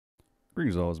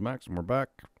Greetings, all. It's Max, and we're back.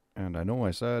 And I know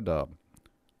I said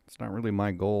it's not really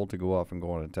my goal to go off and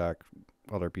go and attack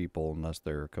other people unless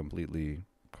they're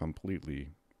completely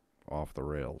off the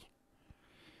rails.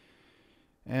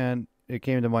 And it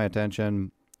came to my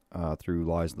attention through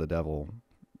Lies of the Devil.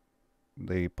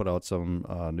 They put out some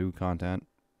new content,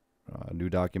 new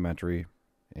documentary,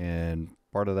 and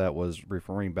part of that was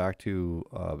referring back to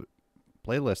a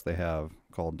playlist they have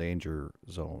called Danger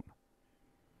Zone.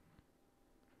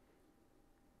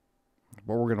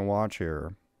 What we're going to watch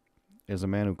here is a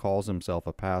man who calls himself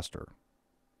a pastor.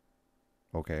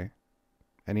 Okay?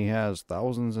 And he has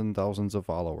thousands and thousands of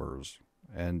followers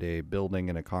and a building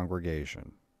and a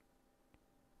congregation.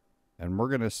 And we're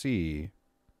going to see,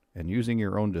 and using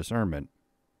your own discernment,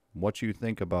 what you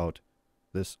think about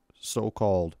this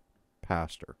so-called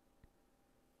pastor.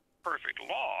 Perfect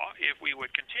law, if we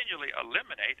would continually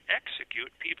eliminate,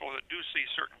 execute people that do see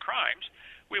certain crimes,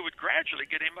 we would gradually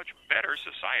get a much better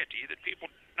society that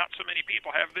not so many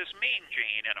people have this mean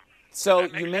gene in them. So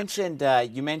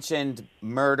you mentioned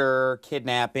murder,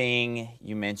 kidnapping.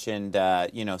 You mentioned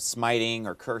smiting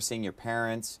or cursing your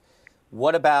parents.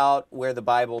 What about where the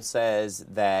Bible says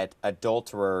that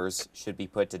adulterers should be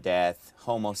put to death,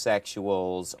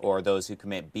 homosexuals, or those who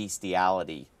commit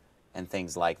bestiality and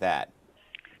things like that?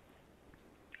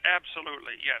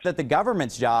 Absolutely, yes. That the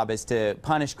government's job is to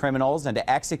punish criminals and to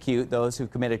execute those who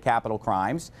committed capital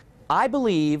crimes. I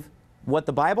believe what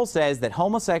the Bible says, that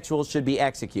homosexuals should be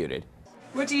executed.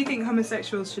 What do you think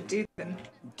homosexuals should do then?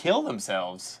 Kill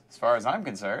themselves, as far as I'm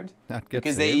concerned. Not get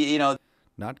because saved?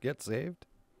 Not get saved?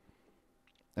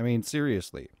 I mean,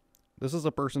 seriously. This is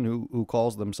a person who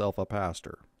calls themselves a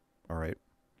pastor, all right?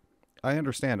 I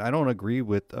understand. I don't agree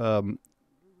with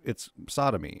it's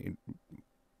sodomy.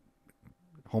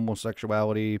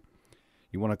 Homosexuality,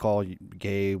 you want to call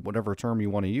gay, whatever term you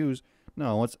want to use.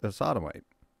 No, it's a sodomite.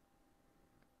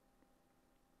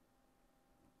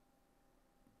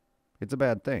 It's a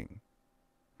bad thing.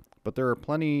 But there are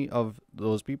plenty of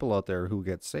those people out there who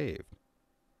get saved.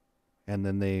 And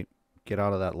then they get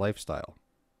out of that lifestyle.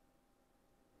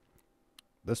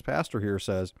 This pastor here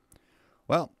says,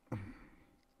 well,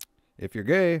 if you're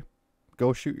gay,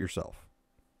 go shoot yourself.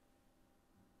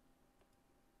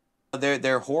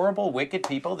 They're horrible, wicked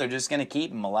people. They're just going to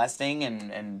keep molesting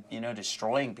and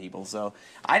destroying people. So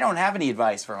I don't have any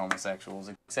advice for homosexuals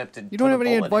except to. You don't have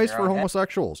any advice for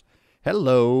homosexuals.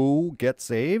 Hello, get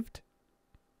saved.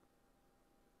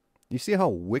 You see how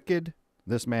wicked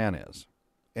this man is,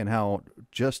 and how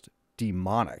just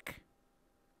demonic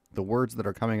the words that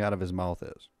are coming out of his mouth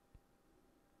is.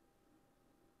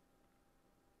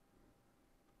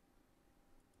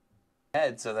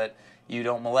 So that you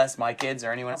don't molest my kids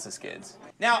or anyone else's kids.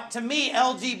 Now, to me,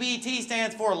 LGBT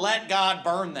stands for let God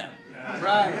burn them.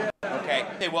 Right.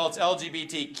 Okay. Well, it's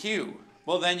LGBTQ.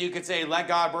 Well, then you could say let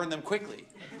God burn them quickly.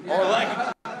 Or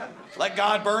let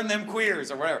God burn them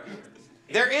queers or whatever.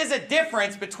 There is a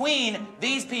difference between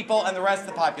these people and the rest of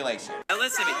the population. Now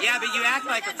listen to me. Yeah, but you act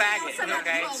like a faggot,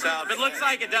 okay? So if it looks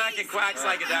like a duck and quacks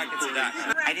like a duck, it's a duck.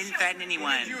 I didn't threaten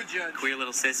anyone, queer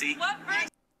little sissy.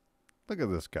 Look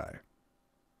at this guy.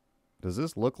 Does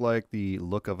this look like the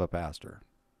look of a pastor?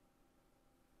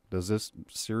 Does this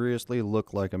seriously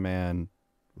look like a man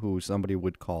who somebody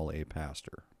would call a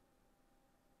pastor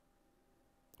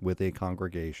with a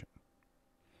congregation?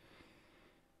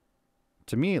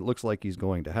 To me, it looks like he's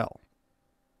going to hell.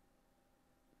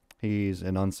 He's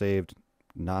an unsaved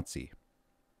Nazi.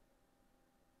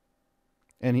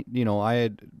 And, I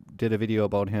did a video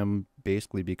about him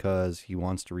basically because he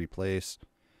wants to replace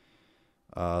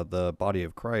the body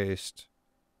of Christ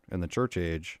in the church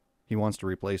age. He wants to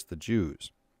replace the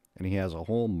Jews. And he has a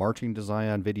whole marching to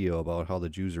Zion video about how the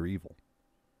Jews are evil.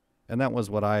 And that was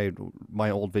what my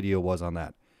old video was on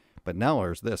that. But now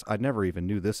there's this. I never even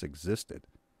knew this existed.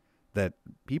 That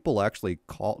people actually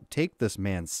take this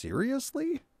man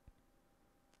seriously?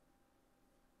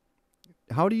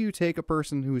 How do you take a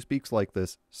person who speaks like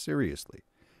this seriously?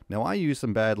 Now, I use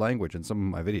some bad language in some of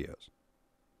my videos.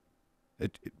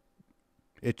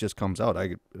 It just comes out.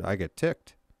 I get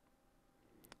ticked.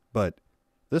 But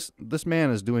this man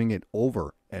is doing it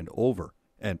over and over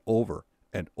and over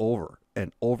and over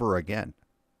and over again.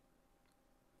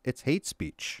 It's hate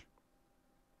speech.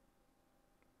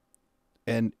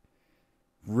 And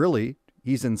really,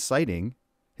 he's inciting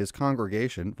his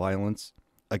congregation violence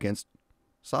against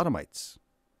sodomites.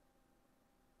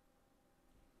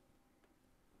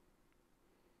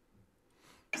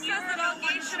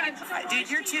 Dude,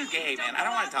 you're too gay, man. I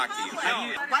don't want to talk to you.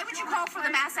 Why would you call for the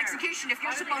mass execution if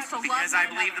you're supposed to love? Because I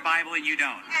believe the Bible and you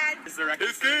don't.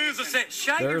 This is a sin.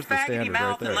 Shut your There's the faggoty standard right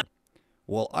mouth and there. let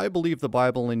well, I believe the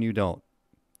Bible and you don't.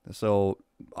 So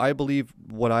I believe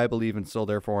what I believe, and so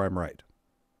therefore I'm right.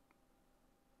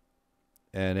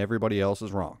 And everybody else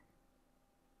is wrong.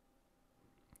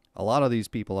 A lot of these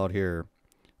people out here,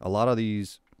 a lot of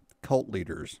these cult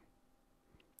leaders,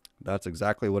 that's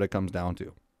exactly what it comes down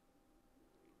to.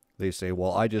 They say,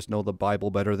 well, I just know the Bible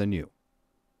better than you.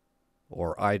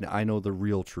 Or I know the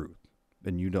real truth,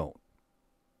 and you don't.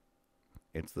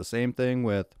 It's the same thing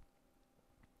with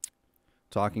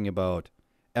talking about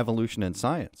evolution and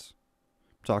science.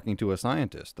 Talking to a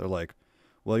scientist, they're like,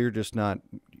 well, you're just not,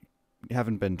 you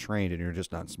haven't been trained and you're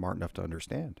just not smart enough to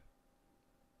understand.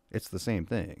 It's the same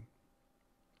thing.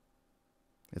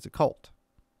 It's a cult.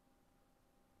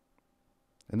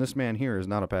 And this man here is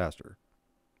not a pastor.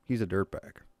 He's a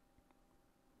dirtbag.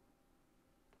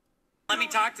 Let me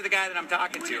talk to the guy that I'm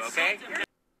talking to, okay?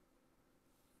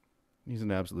 He's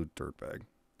an absolute dirtbag.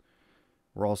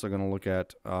 We're also going to look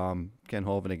at Ken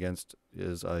Hovind against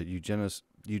his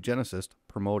eugenicist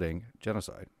promoting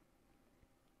genocide.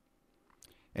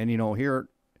 And, you know, here,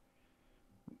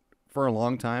 for a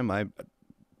long time, I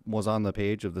was on the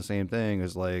page of the same thing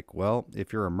as like, well,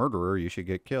 if you're a murderer, you should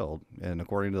get killed. And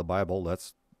according to the Bible,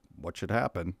 that's what should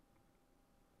happen.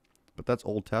 But that's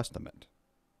Old Testament.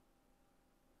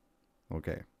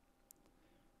 Okay.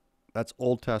 That's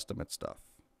Old Testament stuff.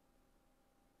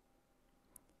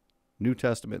 New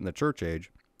Testament in the church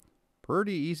age,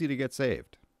 pretty easy to get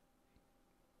saved.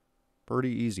 Pretty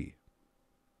easy.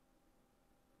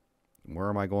 Where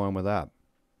am I going with that?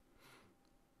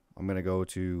 I'm going to go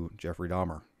to Jeffrey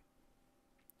Dahmer.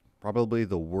 Probably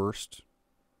the worst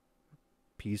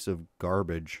piece of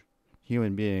garbage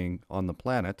human being on the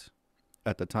planet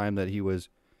at the time that he was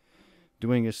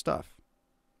doing his stuff.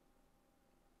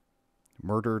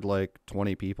 Murdered like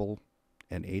 20 people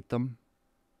and ate them.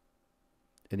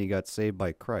 And he got saved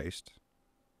by Christ.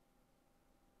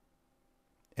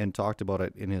 And talked about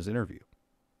it in his interview.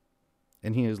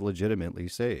 And he is legitimately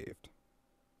saved.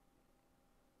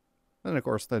 And of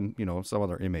course, then, you know, some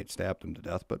other inmate stabbed him to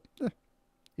death, but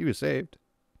he was saved.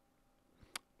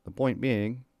 The point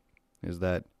being is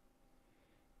that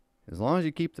as long as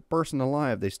you keep the person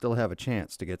alive, they still have a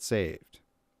chance to get saved.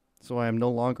 So I am no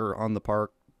longer on the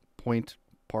point,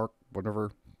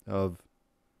 whatever, of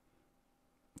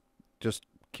just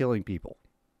killing people.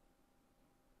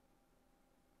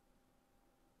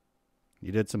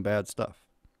 You did some bad stuff.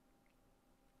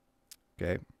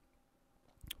 Okay?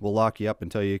 We'll lock you up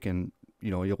until you can, you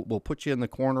know, we'll put you in the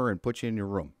corner and put you in your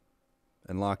room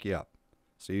and lock you up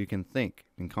so you can think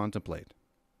and contemplate.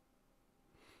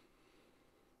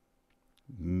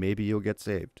 Maybe you'll get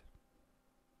saved.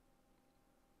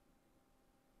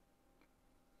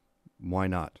 Why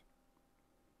not?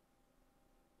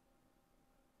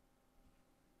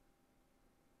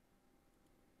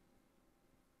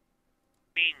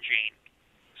 Mean gene.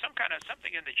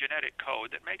 Something in the genetic code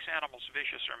that makes animals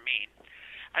vicious or mean.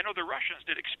 I know the Russians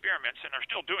did experiments and are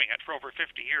still doing it for over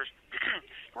 50 years.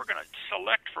 We're going to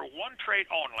select for one trait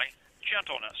only,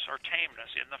 gentleness or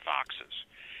tameness in the foxes.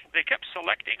 They kept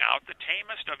selecting out the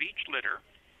tamest of each litter,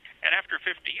 and after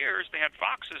 50 years, they had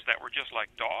foxes that were just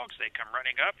like dogs. They come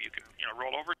running up. You can,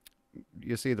 roll over.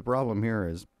 You see, the problem here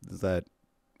is that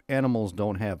animals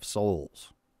don't have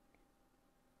souls.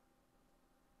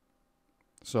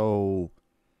 So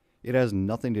it has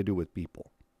nothing to do with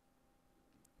people.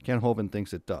 Ken Hovind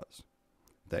thinks it does.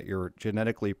 That you're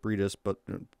genetically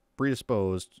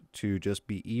predisposed to just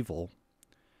be evil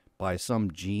by some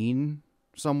gene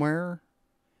somewhere.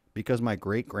 Because my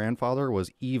great-grandfather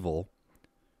was evil,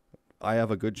 I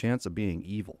have a good chance of being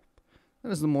evil.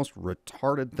 That is the most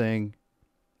retarded thing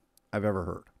I've ever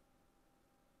heard.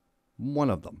 One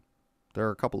of them. There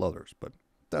are a couple others, but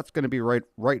that's going to be right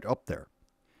up there.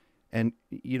 And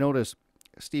you notice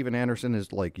Steven Anderson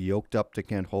is like yoked up to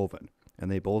Ken Hovind,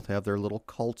 and they both have their little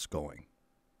cults going.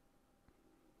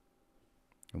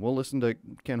 And we'll listen to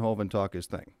Ken Hovind talk his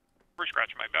thing.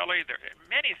 Scratch my belly.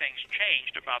 Many things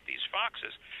changed about these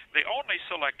foxes. They only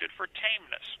selected for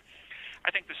tameness.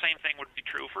 I think the same thing would be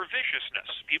true for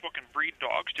viciousness. People can breed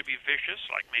dogs to be vicious,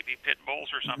 like maybe pit bulls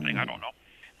or something, I don't know.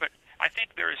 But I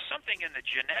think there is something in the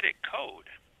genetic code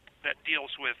that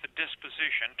deals with the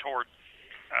disposition toward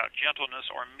gentleness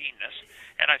or meanness.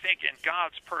 And I think in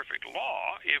God's perfect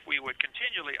law, if we would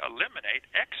continually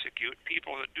execute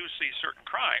people that do see certain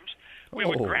crimes, we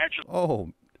would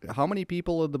gradually... How many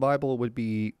people of the Bible would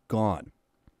be gone?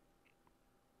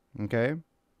 Okay?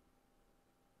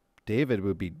 David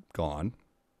would be gone.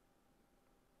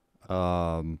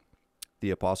 The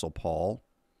Apostle Paul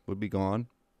would be gone.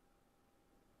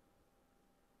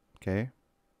 Okay?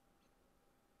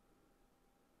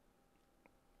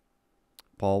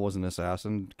 Paul was an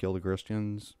assassin, killed the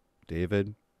Christians.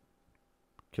 David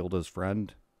killed his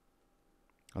friend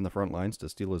on the front lines to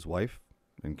steal his wife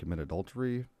and commit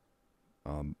adultery.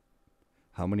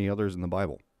 How many others in the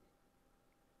Bible?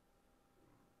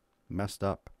 Messed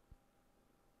up.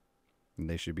 And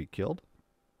they should be killed?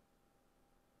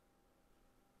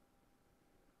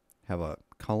 Have a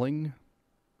culling?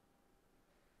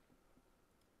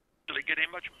 Really get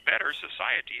a much better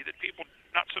society that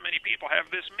not so many people have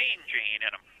this mean gene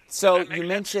in them. So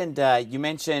you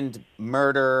mentioned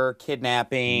murder,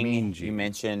 kidnapping. Mean gene. You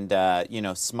mentioned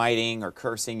smiting or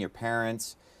cursing your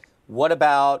parents. What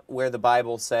about where the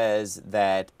Bible says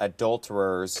that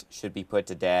adulterers should be put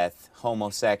to death,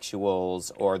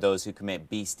 homosexuals, or those who commit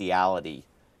bestiality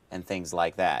and things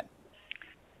like that?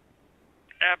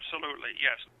 Absolutely,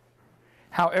 yes.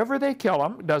 However they kill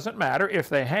them, doesn't matter. If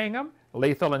they hang them,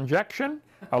 lethal injection,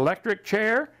 electric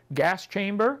chair, gas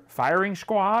chamber, firing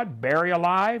squad, bury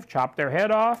alive, chop their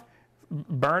head off,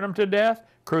 burn them to death,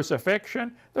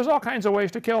 crucifixion. There's all kinds of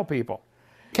ways to kill people.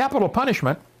 Capital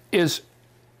punishment is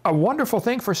a wonderful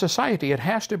thing for society. It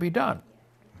has to be done.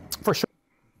 For sure.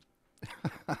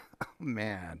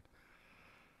 Man.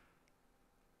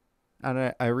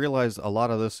 And I realize a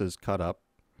lot of this is cut up.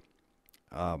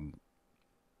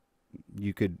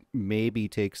 You could maybe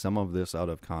take some of this out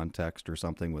of context or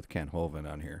something with Kent Hovind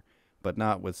on here, but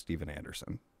not with Steven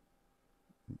Anderson.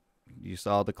 You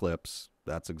saw the clips.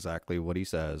 That's exactly what he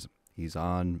says. He's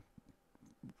on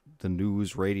the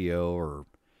news radio or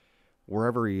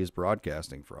wherever he is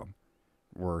broadcasting from,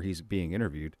 where he's being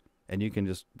interviewed, and you can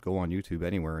just go on YouTube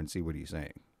anywhere and see what he's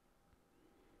saying.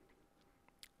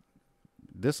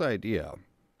 This idea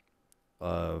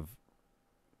of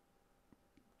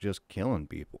just killing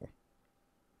people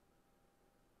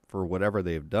for whatever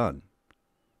they've done,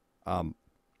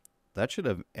 that should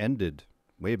have ended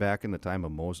way back in the time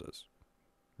of Moses,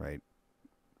 right?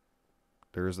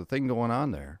 There's a thing going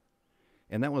on there,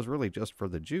 and that was really just for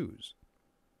the Jews.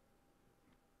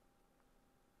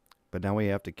 But now we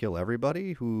have to kill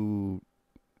everybody who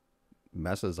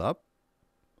messes up?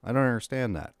 I don't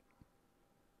understand that.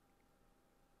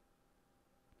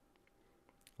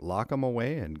 Lock them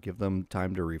away and give them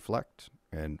time to reflect,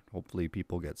 and hopefully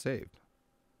people get saved.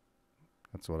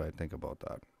 That's what I think about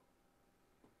that.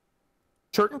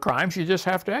 Certain crimes, you just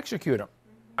have to execute them.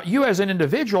 You as an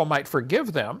individual might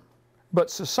forgive them, but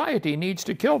society needs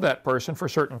to kill that person for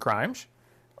certain crimes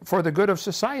for the good of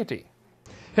society.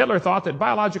 Hitler thought that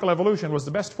biological evolution was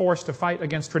the best force to fight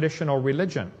against traditional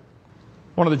religion.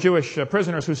 One of the Jewish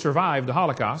prisoners who survived the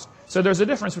Holocaust said there's a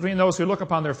difference between those who look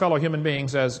upon their fellow human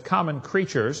beings as common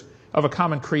creatures of a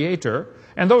common creator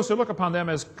and those who look upon them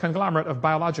as conglomerate of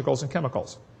biologicals and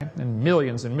chemicals. And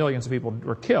millions of people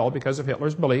were killed because of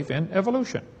Hitler's belief in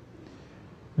evolution.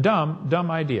 Dumb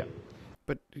idea.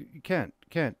 But Kent,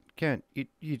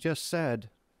 you just said,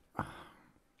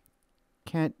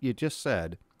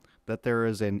 that there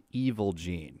is an evil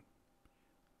gene,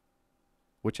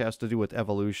 which has to do with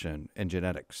evolution and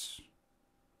genetics.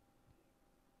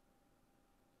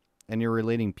 And you're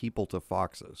relating people to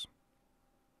foxes.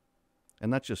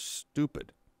 And that's just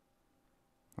stupid.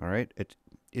 All right?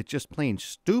 It's just plain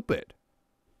stupid.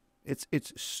 It's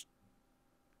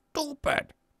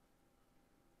stupid.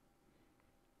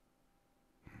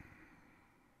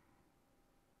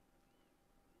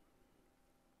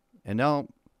 And now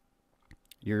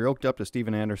you're yoked up to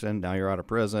Steven Anderson. Now you're out of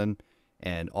prison.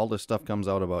 And all this stuff comes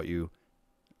out about you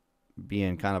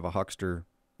being kind of a huckster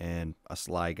and a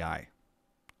sly guy.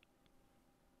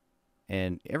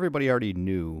 And everybody already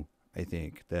knew, I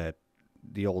think, that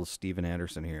the old Steven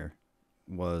Anderson here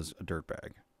was a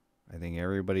dirtbag. I think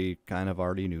everybody kind of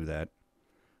already knew that.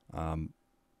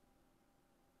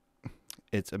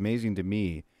 It's amazing to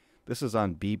me. This is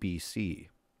on BBC,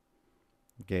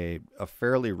 okay, a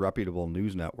fairly reputable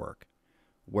news network,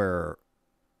 where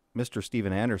Mr.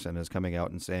 Steven Anderson is coming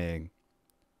out and saying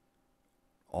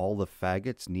all the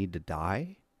faggots need to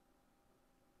die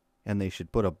and they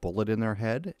should put a bullet in their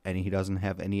head, and he doesn't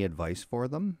have any advice for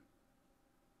them.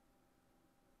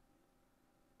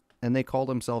 And they call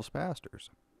themselves pastors.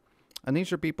 And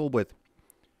these are people with,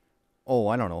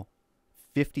 I don't know,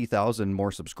 50,000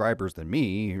 more subscribers than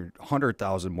me,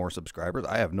 100,000 more subscribers.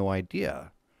 I have no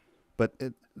idea. But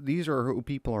these are who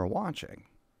people are watching.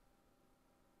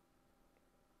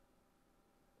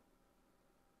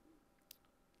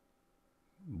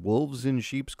 Wolves in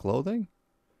sheep's clothing?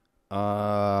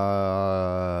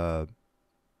 I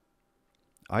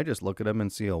just look at them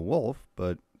and see a wolf,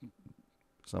 but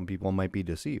some people might be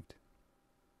deceived.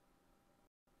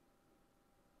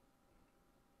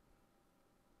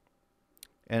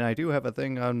 And I do have a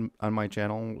thing on my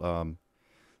channel.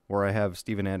 where I have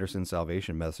Steven Anderson's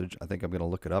salvation message. I think I'm going to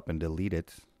look it up and delete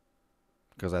it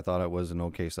because I thought it was an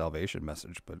okay salvation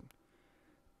message. But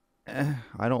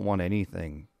I don't want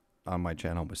anything on my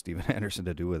channel with Steven Anderson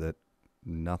to do with it.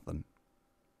 Nothing.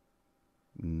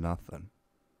 Nothing.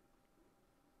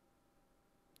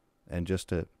 And just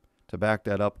to back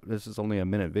that up, this is only a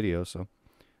minute video, so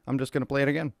I'm just going to play it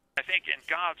again. I think in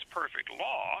God's perfect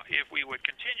law, if we would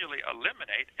continually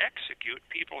eliminate, execute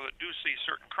people that do see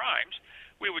certain crimes,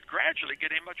 we would gradually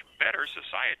get a much better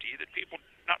society that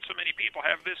not so many people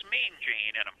have this mean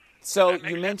gene in them. So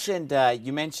you mentioned,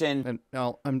 And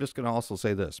now I'm just going to also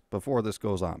say this before this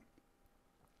goes on.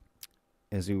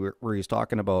 Where he's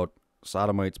talking about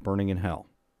sodomites burning in hell,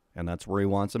 and that's where he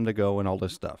wants them to go and all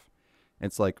this stuff.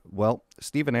 It's like, well,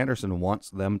 Steven Anderson wants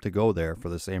them to go there for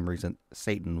the same reason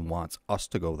Satan wants us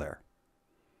to go there.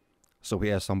 So he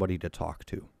has somebody to talk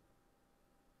to.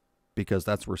 Because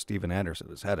that's where Steven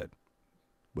Anderson is headed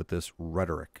with this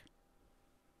rhetoric.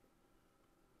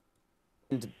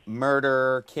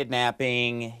 murder,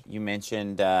 kidnapping. You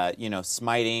mentioned,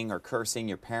 smiting or cursing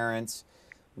your parents.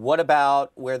 What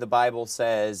about where the Bible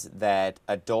says that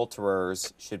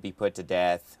adulterers should be put to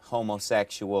death,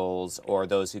 homosexuals, or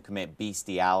those who commit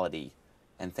bestiality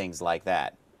and things like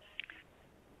that?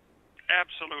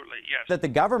 Absolutely, yes. That the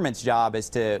government's job is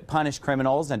to punish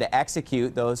criminals and to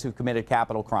execute those who committed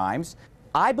capital crimes.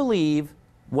 I believe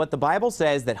what the Bible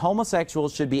says, that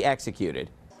homosexuals should be executed.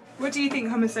 What do you think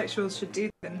homosexuals should do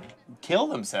then? Kill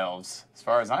themselves, as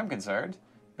far as I'm concerned.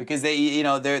 Because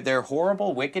they're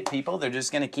horrible, wicked people. They're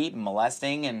just going to keep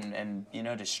molesting and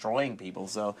destroying people.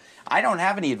 So I don't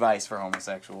have any advice for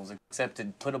homosexuals except to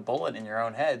put a bullet in your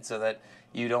own head so that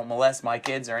you don't molest my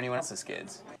kids or anyone else's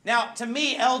kids. Now, to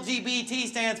me, LGBT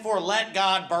stands for let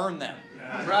God burn them.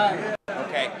 Right.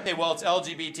 Okay. Well, it's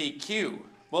LGBTQ.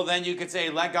 Well, then you could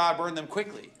say let God burn them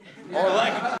quickly. Or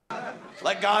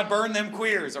let God burn them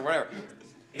queers or whatever.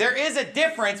 There is a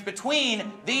difference between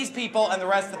these people and the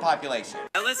rest of the population.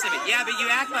 Now listen to me. Yeah, but you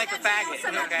act like a faggot,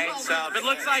 okay? So if it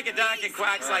looks like a duck and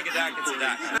quacks like a duck, it's a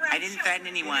duck. I didn't threaten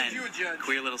anyone,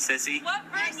 queer little sissy. What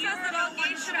verse says that all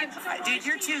gays should be... Dude,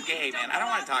 you're too gay, man. I don't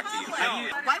want to talk to you.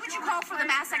 Why would you call for the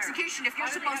mass execution if you're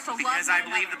supposed to love... Because I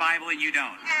believe the Bible and you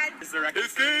don't.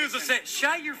 If gays are...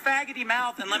 Shut your faggoty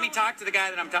mouth and let me talk to the guy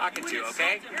that I'm talking to,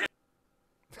 okay?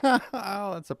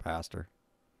 Oh, that's a pastor.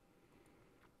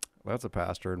 That's a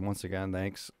pastor. And once again,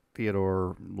 thanks,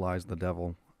 Theodore Lies the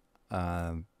Devil,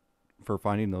 for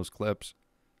finding those clips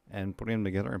and putting them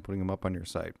together and putting them up on your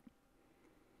site.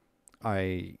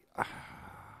 I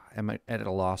am at a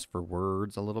loss for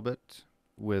words a little bit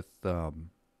with, oh,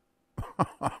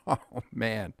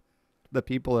 man, the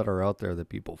people that are out there that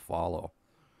people follow.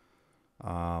 We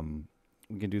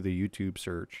can do the YouTube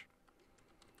search.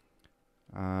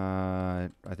 I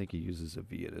think he uses a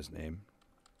V at his name.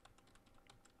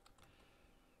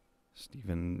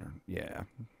 Stephen, yeah.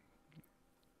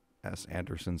 S.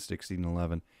 Anderson,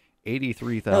 1611.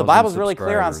 83,000 The Bible's really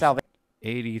clear on salvation.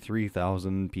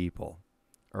 83,000 people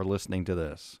are listening to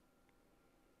this.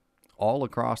 All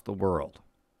across the world.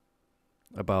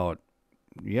 About,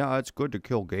 yeah, it's good to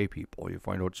kill gay people. You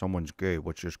find out someone's gay,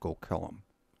 let's just go kill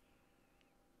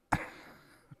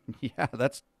them. Yeah,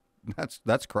 that's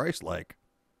Christ-like.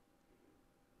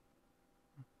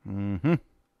 Mm-hmm.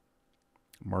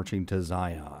 Marching to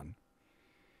Zion.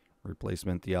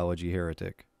 Replacement theology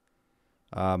heretic.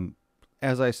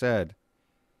 As I said,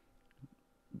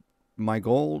 my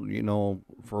goal,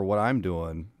 for what I'm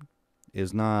doing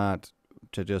is not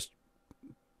to just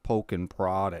poke and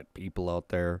prod at people out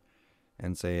there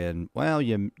and saying, well,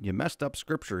 you messed up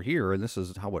scripture here and this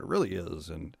is how it really is.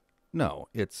 And no,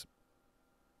 it's,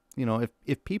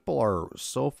 if people are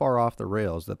so far off the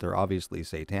rails that they're obviously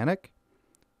satanic,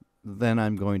 then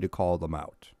I'm going to call them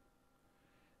out.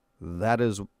 That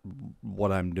is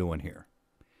what I'm doing here.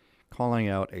 Calling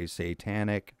out a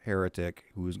satanic heretic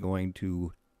who is going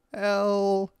to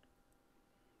hell.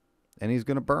 And he's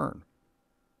going to burn.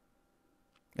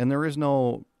 And there is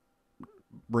no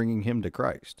bringing him to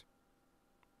Christ.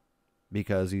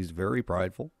 Because he's very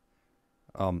prideful.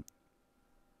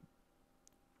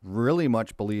 Really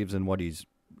much believes in what he's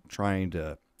trying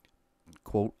to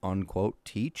quote unquote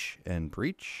teach and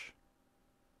preach.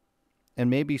 And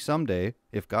maybe someday,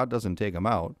 if God doesn't take him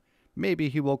out, maybe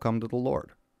he will come to the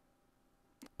Lord.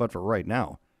 But for right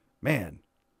now, man,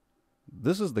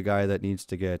 this is the guy that needs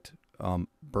to get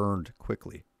burned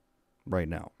quickly right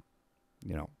now.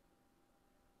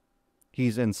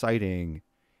 He's inciting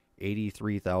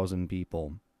 83,000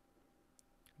 people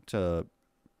to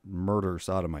murder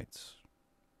sodomites.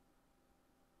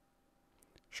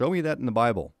 Show me that in the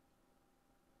Bible,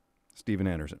 Steven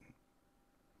Anderson.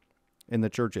 in the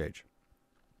church age.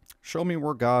 Show me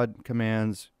where God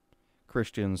commands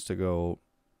Christians to go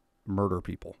murder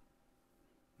people.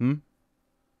 Hmm?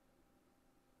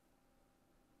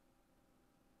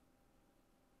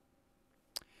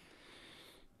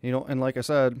 You know, and like I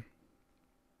said,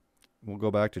 we'll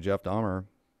go back to Jeff Dahmer.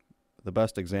 The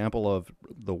best example of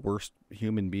the worst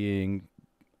human being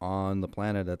on the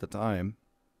planet at the time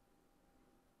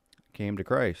came to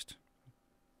Christ.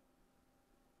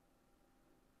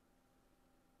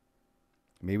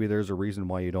 Maybe there's a reason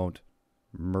why you don't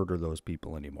murder those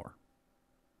people anymore.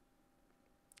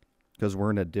 Because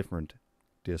we're in a different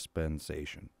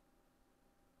dispensation.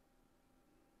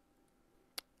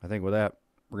 I think with that,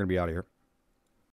 we're going to be out of here.